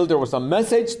 until there was a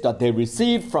message that they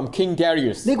received from King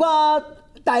Darius. 你話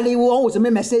大利烏王有什麼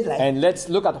message 嚟？ And let's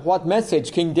look at what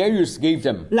message King Darius gave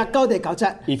them. 9第9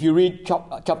節， If you read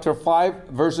chapter 5,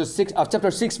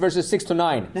 chapter 6, verses 6 to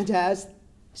 9. 咱就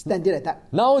stand 嚟得。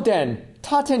 Now then,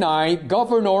 Tattenai,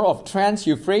 governor of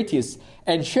Trans-Euphrates,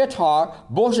 and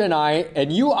Shethar-Bozenai,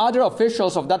 and you other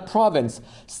officials of that province,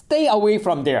 stay away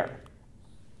from there.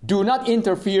 Do not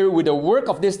interfere with the work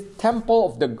of this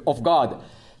temple of God.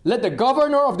 Let the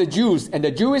governor of the Jews and the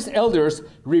Jewish elders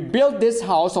rebuild this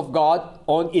house of God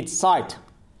on its site.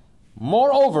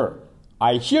 Moreover,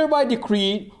 I hereby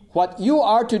decree what you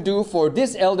are to do for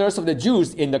these elders of the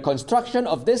Jews in the construction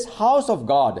of this house of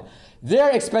God.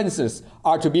 Their expenses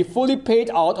are to be fully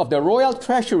paid out of the royal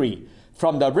treasury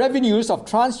from the revenues of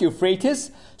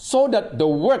Trans-Euphrates, so that the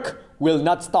work will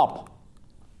not stop.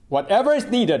 Whatever is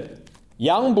needed,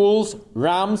 young bulls,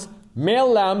 rams,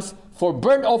 male lambs, for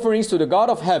burnt offerings to the God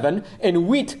of heaven, and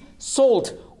wheat,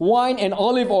 salt, wine, and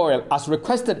olive oil, as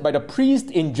requested by the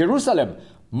priest in Jerusalem,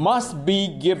 must be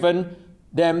given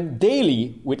them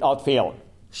daily without fail.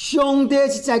 上帝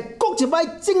是在各一擺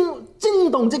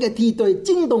震動這個天地，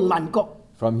震動萬國。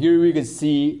 From here we can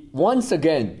see once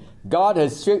again God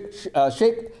has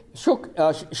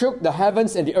shook the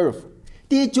heavens and the earth.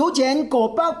 在早前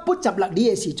986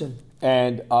年嘅時陣，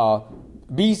 And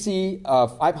BC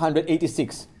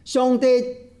 586, 上帝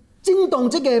震動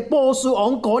這個波斯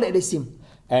王過嚟嘅心，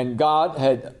 and God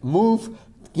had moved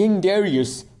King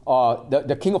Darius,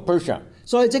 the king of Persia.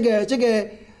 所以這個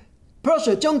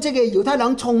Persia 將這個猶太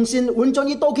人重新運轉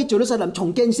於多基耶路撒冷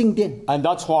重建聖殿。 And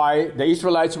that's why the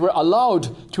Israelites were allowed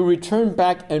to return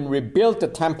back and rebuild the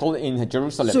temple in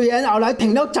Jerusalem. 雖然後來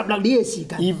停咗16年嘅時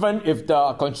間， Even if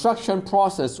the construction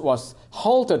process was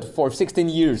halted for 16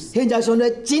 years. 現在上帝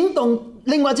震動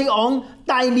另外一個王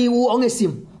大利烏王嘅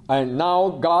心， And now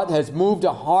God has moved the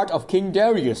heart of King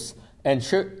Darius and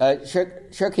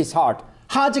shook his heart.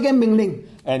 下這個命令，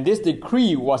 And this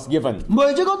decree was given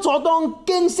為咗個阻擋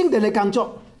建聖殿嘅工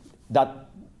作， that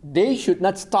they should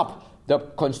not stop the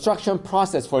construction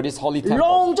process for this holy temple.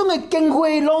 囊中嘅經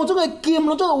費、囊中嘅劍、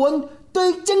囊中嘅碗，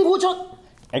對政府出。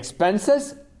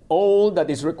 Expenses, all that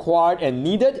is required and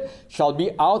needed, shall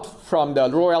be out from the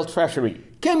royal treasury.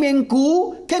 傾命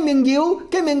鼓、傾命搖、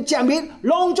傾命石面，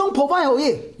囊中鋪翻好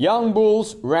嘢。 Young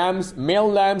bulls, rams,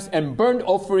 male lambs, and burnt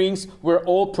offerings were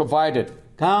all provided.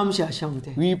 感謝上帝，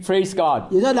 We praise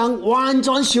God. 而家人完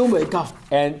全想唔到。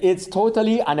 And it's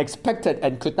totally unexpected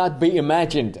and could not be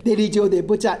imagined. 第二章第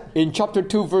八節， In chapter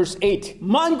 2, verse 8,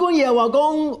 萬軍耶和華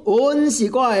講：碗是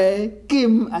我嘅，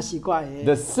劍也是我嘅。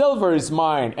 the silver is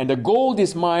mine and the gold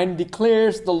is mine,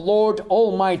 declares the Lord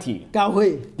Almighty. 教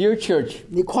會， Dear church,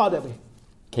 你看到未？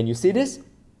 can you see this?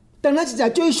 當然就係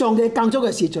最上帝工作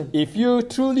嘅時陣。 If you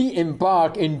truly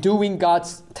embark in doing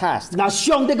God's task, 嗱，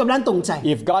上帝咁樣同在，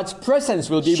 if God's presence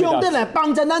will be 上帝 with us, 嚟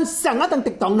幫助咱，神一定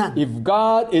敵擋咱。 if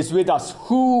God is with us,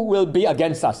 who will be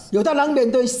against us? 有得人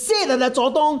面對勢力嘅阻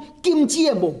擋，劍指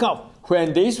嘅無夠。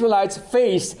 When the Israelites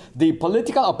faced the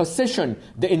political opposition,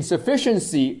 the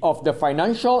insufficiency of the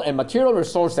financial and material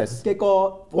resources, 結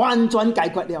果完全解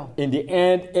決了。 in the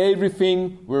end,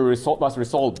 everything was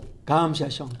resolved. 感謝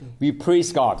上帝。 We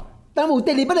praise God. 但有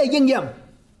第二筆嘅應驗，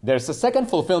 There's a second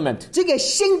fulfillment. 即係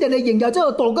聖殿嘅榮耀，即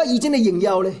係道家以前嘅榮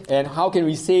耀咧。 And how can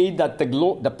we say that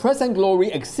the present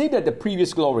glory exceeded the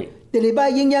previous glory? 第二筆嘅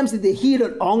應驗是喺希律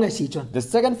王嘅時陣， The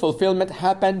second fulfillment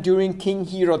happened during King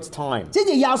Herod's time. 即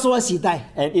係耶穌嘅時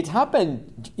代。 And it happened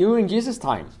during Jesus'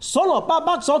 time. 所羅巴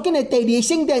伯所建嘅第二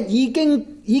聖殿已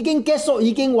經結束，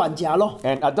已經完成咯。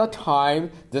 And at that time,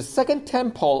 the second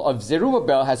temple of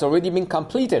Zerubbabel has already been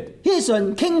completed. 嗰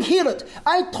陣 King Herod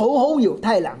愛討好猶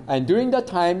太人， And during that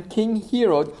time, King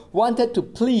Herod wanted to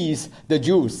please the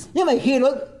Jews. 因為希律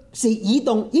是以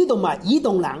東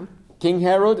人， King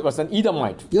Herod was an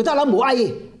Edomite, 猶太人冇愛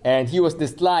意， and he was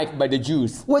disliked by the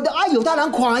Jews. 為咗愛猶太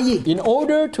人快意， In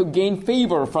order to gain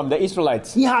favor from the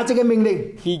Israelites, 以下這個命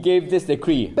令， he gave this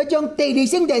decree. 要將第二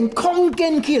聖殿擴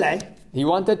建起來。 He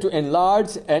wanted to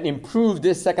enlarge and improve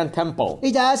this second temple.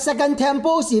 呢隻 Second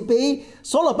Temple 是比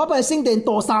所羅巴伯嘅聖殿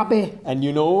多3倍。 And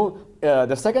you know,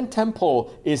 the second temple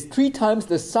is 3 times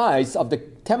the size of the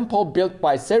temple built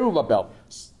by Zerubbabel.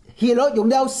 希律用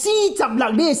了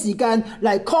46年嘅時間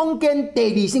嚟擴建第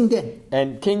二聖殿。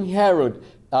 And King Herod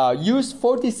used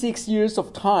 46 years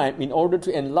of time in order to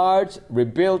enlarge,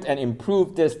 rebuild, and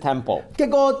improve this temple. 結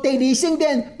果第二聖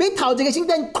殿比頭一個聖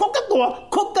殿擴得大，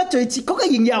擴得最次，擴得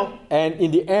榮耀。 And in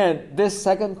the end,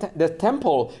 the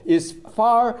temple is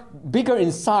far bigger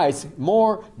in size,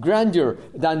 more grandeur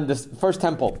than the first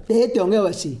temple. 第一重要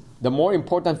嘅事， The more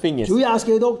important thing is, 主耶穌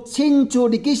基督親自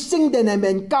嚟喺聖殿裏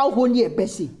面教訓呢個百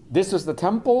姓。 this was the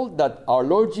temple that our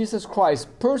Lord Jesus Christ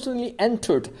personally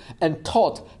entered and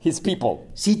taught his people.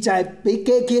 實在比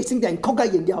過去嘅聖殿擴得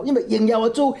榮耀，因為榮耀嘅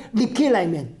主立喺裏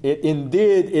面。 It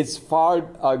indeed is far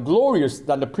glorious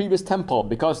than the previous temple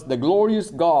because the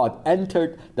glorious God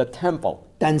entered the temple.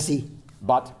 但是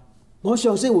But 我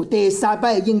相信有第三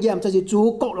筆嘅應驗，就是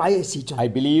主國來嘅時陣。 I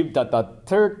believe that the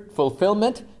third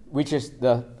fulfillment, which is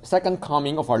the second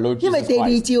coming of our Lord 因為 Jesus 第二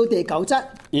Christ. 章第9節，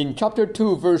 In chapter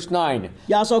 2, verse 9,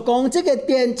 耶穌講這個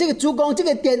殿，這個主講這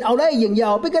個殿後來嘅榮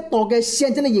耀，比較大嘅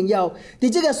聖殿嘅榮耀，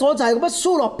喺這個所在不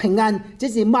數落平安，這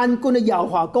是萬軍嘅耶和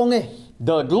華講嘅。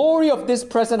 the glory of this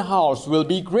present house will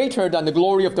be greater than the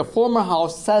glory of the former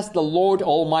house, says the Lord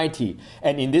Almighty.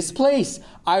 And in this place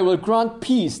I will grant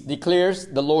peace, declares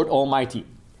the Lord Almighty.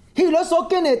 希律所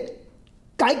建嘅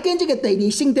改建這個第二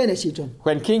聖殿嘅時陣，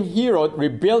 When King Herod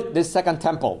rebuilt this second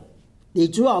temple, 而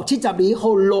主後70年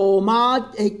後羅馬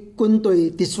嘅軍隊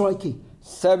destroy 佢。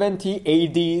 70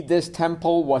 AD, this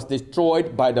temple was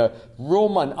destroyed by the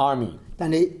Roman army. 但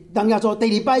係當耶穌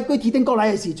第二擺歸天國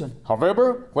來嘅時陣，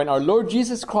 However, when our Lord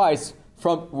Jesus Christ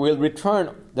will return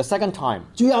the second time,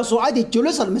 主耶穌喺耶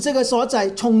路撒冷這個所在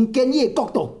重建呢個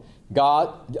國度，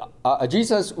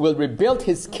 Jesus will rebuild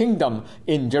his kingdom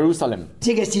in Jerusalem.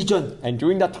 這個時陣， And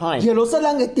during that time, 耶路撒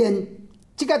冷嘅殿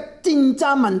即個真正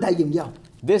問題榮耀，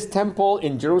 this temple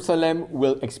in Jerusalem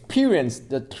will experience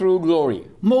the true glory.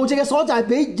 冇這個所在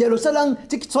比耶路撒冷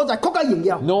這個所在更加榮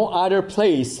耀。 No other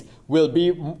place will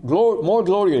be more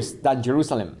glorious than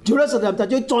Jerusalem. 耶路撒冷就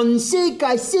係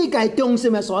全世界中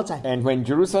心嘅所在。 And when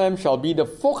Jerusalem shall be the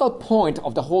focal point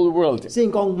of the whole world, 先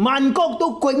講萬國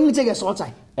都歸這個所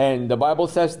在。 and the Bible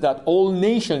says that all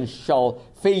nations shall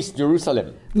face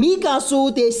Jerusalem. 米迦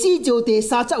書第4章第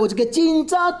3節有一個真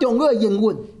正重要嘅應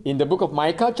允。 In the book of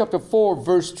Micah, chapter 4,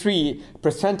 verse 3,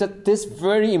 presented this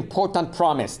very important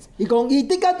promise. 伊講伊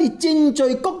的家啲真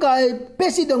罪國界百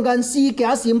姓中間施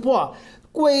加審判，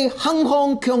過行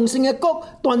方強盛嘅國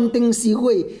斷定是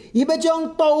會，而要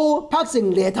將刀拍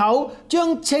成犁頭，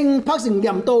將秤拍成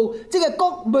鐮刀。這個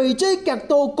國未追極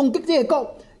到攻擊這個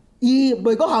國，而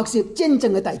未講學習真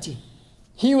正嘅大事。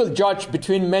He will judge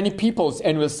between many peoples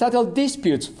and will settle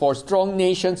disputes for strong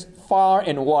nations far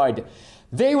and wide.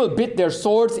 They will beat their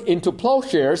swords into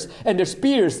plowshares and their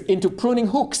spears into pruning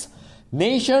hooks.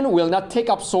 Nation will not take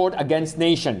up sword against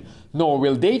nation, nor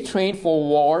will they train for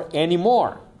war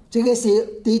anymore. 這個是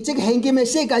喺這個現今嘅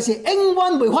世界是永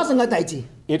遠未發生嘅大事。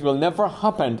 It will never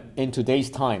happen in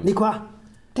today's time. 你看，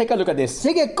 Take a look at this.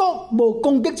 這個國無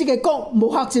攻擊這個國，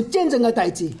無學習真正嘅大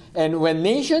事。 And when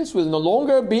nations will no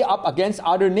longer be up against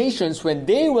other nations, when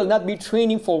they will not be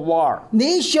training for war.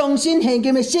 你相信現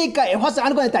今嘅世界會發生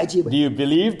咁樣嘅大事 Do you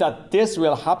believe that this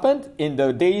will happen in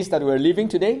the days that we're living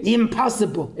today?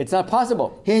 ？Impossible。 It's not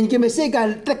possible. 現今嘅世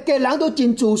界，大家人都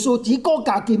真自私，只顧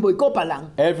家己，未顧別人，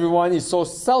 Everyone is so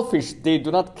selfish, they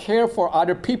do not care for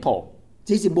other people.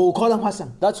 這是無可能發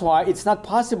生。 That's why it's not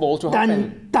possible to happen.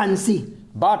 但是，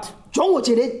 But 總有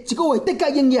一個會得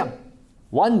嘅應驗。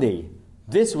 one day,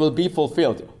 this will be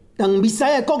fulfilled. 當彌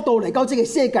賽亞國度嚟到這個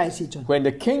世界嘅時陣， When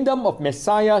the kingdom of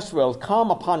Messiah will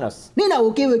come upon us. 你若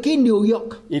有機會去紐約，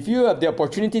 If you have the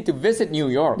opportunity to visit New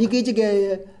York, 你去這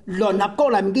個聯合國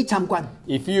裏面去參觀。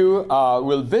 if you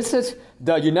will visit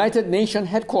the United Nations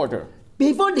headquarters,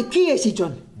 Before 你去嘅時陣，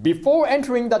 before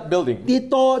entering that building,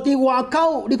 你外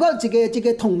口你看這個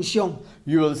銅像，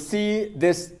 you will see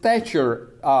this statue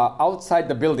outside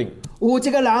the building. 有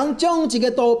一個人將這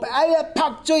個刀拍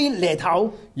最犁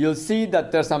頭， You'll see that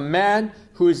there's a man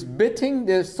who is beating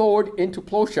the sword into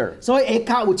plowshare. 所以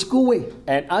下骹有一句話，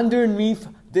 And underneath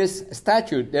this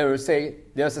statue, there's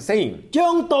a saying,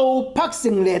 將刀拍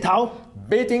成犁頭。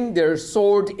 beating their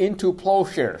sword into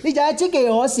plowshare. 你就係這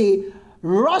個我是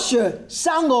Russia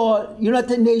生個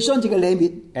United Nations 這個禮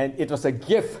物， And it was a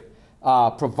gift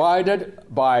provided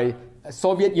by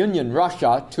Soviet Union,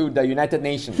 Russia, to the United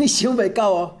Nations. 你想未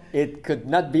到哦？ It could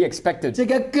not be expected. 這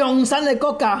個共產嘅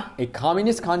國家 A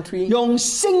communist country 用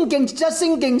聖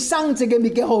經生這個物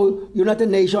件好 United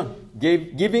Nations。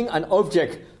 giving an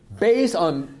object based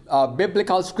on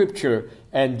biblical scripture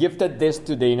and gifted this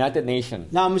to the United Nations.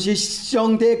 那唔是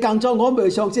上帝工作，我未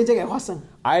相信這個發生。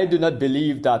 I do not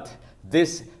believe that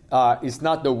this is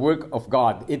not the work of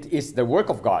God. It is the work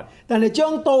of God. 但係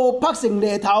將刀拍成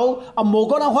犁頭，無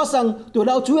可能發生。到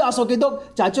到主耶穌基督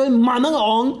就係最萬能嘅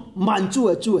王、萬主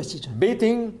嘅主嘅時陣。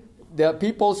 Beating the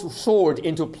people's sword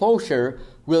into plowshare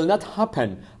will not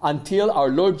happen until our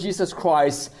Lord Jesus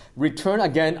Christ return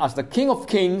again as the King of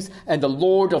Kings and the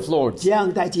Lord of Lords. 這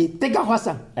樣大事的確發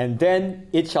生。 And then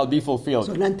it shall be fulfilled.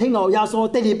 所以咱聽候耶穌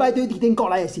第二擺對天國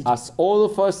來嘅時陣， As all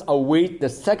of us await the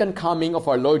second coming of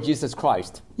our Lord Jesus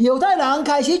Christ. 猶太人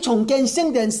開始重建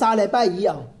聖殿3禮拜以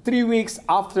後， 3 weeks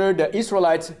after the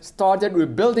Israelites started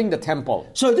rebuilding the temple,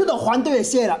 所以呢度反對嘅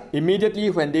些啦，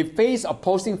 immediately when they faced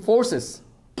opposing forces,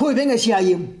 批評嘅聲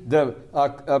音， the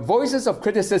voices of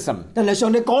criticism, 但係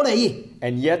上帝鼓勵，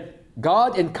 and yet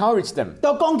God encouraged them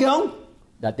都剛強，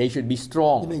 that they should be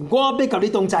strong 因為我必及你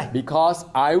同在。 because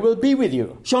I will be with you.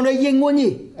 上帝應允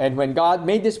意， And when God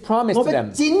made this promise 我 to 要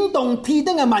them, 展動天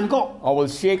頂嘅萬國， I will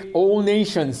shake all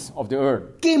nations of the earth.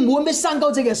 基本要升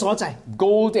到這個所在。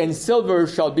 Gold and silver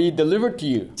shall be delivered to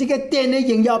you. 這個殿嘅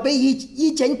榮耀比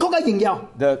以前曲嘅榮耀，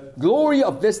 The glory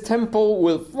of this temple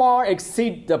will far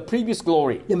exceed the previous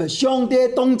glory. 因為上帝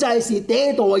同在是第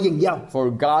一度嘅榮耀。 For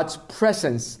God's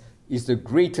presence is the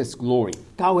greatest glory.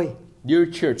 教會，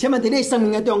 Dear church, 請問喺你生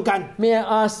命嘅中間， may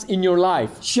I ask in your life,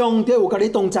 上帝有及你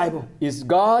同在無？ is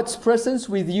God's presence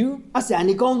with you? 啊，成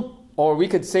日講， Or we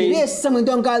could 喺你 say, 嘅生命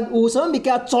中間有什麼物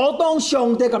件阻擋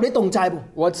上帝及你同在無？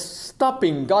 what's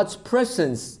stopping God's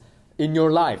presence in your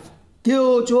life?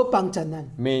 叫做幫助人，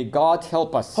 May God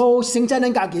help us 好成就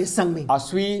咱家己嘅生命。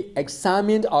 as we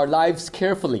examine our lives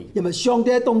carefully, 因為上帝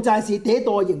嘅同在是第一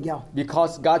度嘅榮耀。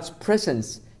 because God's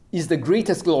presence is the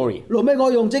greatest glory. 落尾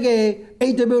我用這個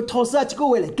A.W. Tozer 這個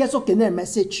話嚟結束今日嘅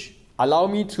message。 Allow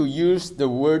me to use the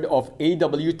word of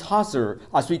A.W. Tozer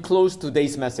as we close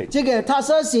today's message. 這個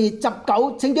Tozer 是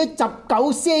稱咗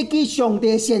19世紀上帝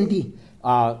嘅先知，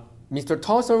 Mr.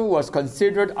 Tozer was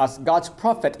considered as God's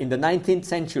prophet in the 19th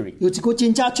century. 有一句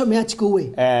真正出名嘅一句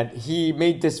話。 And he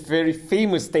made this very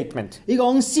famous statement. 伊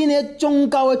講新嘅宗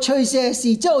教嘅趨勢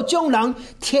是就將人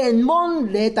填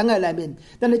滿你等嘅裏面，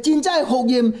但係真正嘅福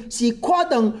音是誇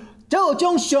張，就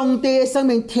將上帝嘅生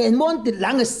命填滿喺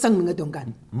人嘅生命嘅中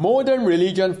間。 Modern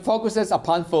religion focuses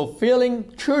upon filling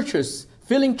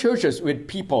churches with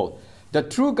people. The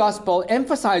true gospel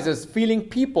emphasizes filling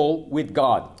people with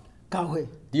God. 教會，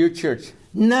 Dear church,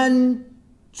 咱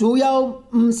主要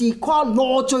唔是看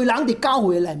羅罪人的教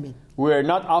會裏面， We are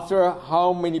not after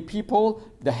how many people,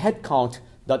 the head count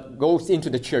that goes into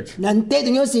the church. 人最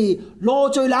重要是羅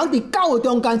罪人的教會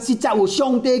中間實在有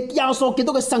上帝耶穌基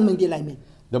督嘅生命喺裏面。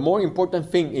 The more important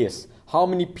thing is how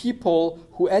many people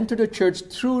who enter the church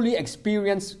truly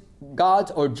experience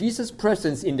God's or Jesus'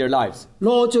 presence in their lives,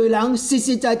 羅罪人實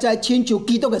實在在親像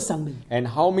基督嘅生命。 and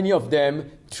how many of them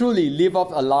truly live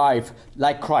up a life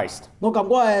like Christ. 我及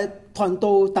我嘅團隊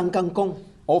同工講，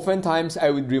 Oftentimes, I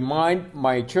would remind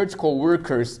my church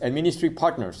co-workers and ministry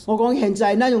partners, 我講現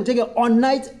在呢用這個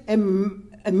online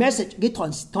message 去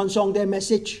傳上帝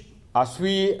message。 as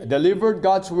we delivered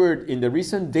God's word in the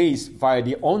recent days via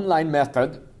the online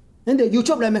method, 你哋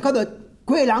YouTube 裏面睇到幾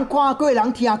個人看，幾個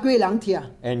人聽，幾個人聽。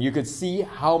 and you could see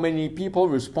how many people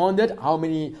responded, how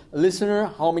many listeners,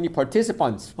 how many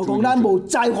participants. 我 through 講咱 YouTube. 無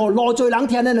在乎羅罪人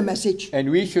聽呢個 message， And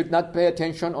we should not pay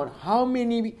attention on how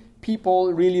many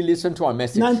people really listen to our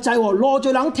message. 咱在乎羅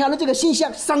罪人聽呢這個信息，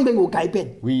生命有改變。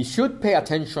 We should pay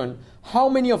attention how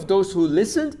many of those who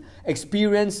listened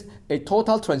experience a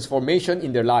total transformation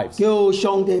in their lives. 叫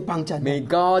上帝幫助你。 May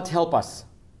God help us.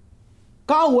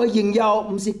 教會榮耀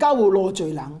唔是教會羅罪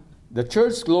人， The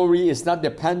church's glory is not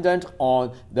dependent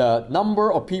on the number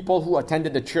of people who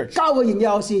attended the church. 教會榮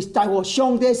耀是在乎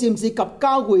上帝是唔是及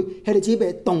教會係你姊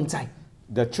妹同在。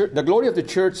 The glory of the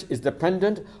church is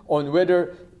dependent on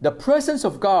whether the presence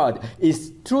of God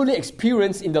is truly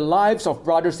experienced in the lives of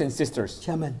brothers and sisters.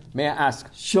 請問 May I ask,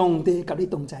 上帝及你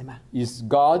同在嗎 is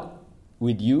God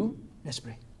with you? ？Let's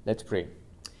pray。 Let's pray.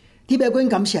 天父君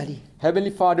感謝你，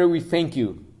 Heavenly Father, we thank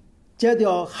you. 這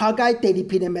條下屆第二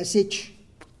篇嘅 message，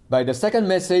 By the second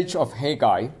message of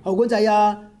Haggai, 後君仔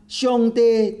啊，上帝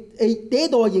誒第一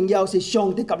道榮耀是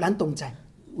上帝及咱同在。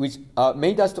 which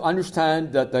made us to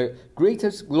understand that the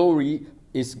greatest glory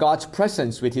is God's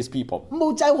presence with His people.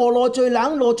 冇在乎羅罪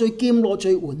人、羅罪劍、羅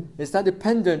罪碗， It's not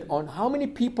dependent on how many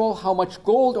people, how much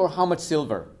gold, or how much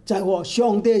silver, 在乎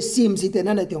上帝是唔是在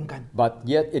咱嘅中間。 but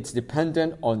yet it's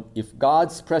dependent on if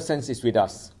God's presence is with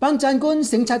us. 幫真君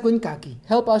省察君家己，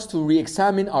 Help us to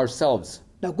re-examine ourselves.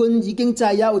 嗱君已經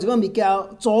在有一個物件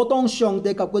阻擋上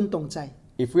帝及君同在，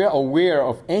 If we are aware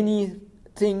of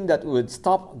anything that would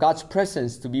stop God's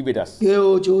presence to be with us,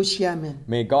 叫做赦免。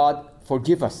 may God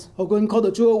forgive us, 後君靠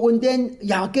到主嘅恩典，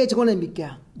也嘅一個嘅物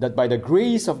件， that by the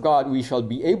grace of God we shall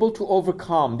be able to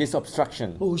overcome this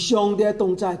obstruction, 有上帝嘅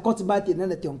同在，各一擺在咱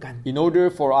嘅中間。 in order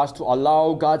for us to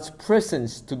allow God's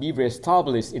presence to be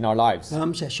reestablished in our lives.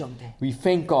 感謝上帝， We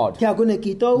thank God. 聽君嘅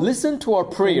祈禱， Listen to our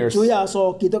prayers 主耶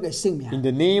穌基督嘅聖名 in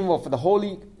the name of the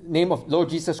holy name of Lord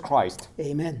Jesus Christ.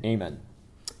 ，Amen。 Amen.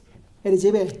 你哋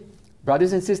姊妹， Brothers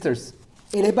and sisters,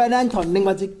 下禮拜咱談另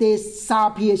外一第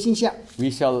三篇嘅信息， we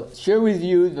shall share with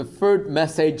you the third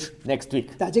message next week.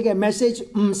 但係呢個 message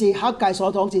唔是客界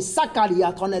所講，是撒迦利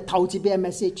亞談嘅頭一篇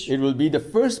message， It will be the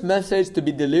first message to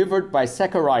be delivered by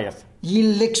Zechariah. 而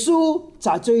歷史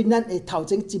就最咱嘅頭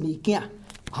前一物件。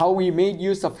 How we made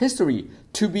use of history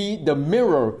to be the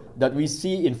mirror that we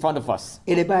see in front of us.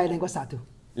 下禮拜另外三度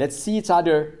Let's see each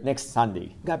other next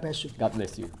Sunday. God bless you. God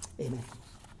bless you. Amen.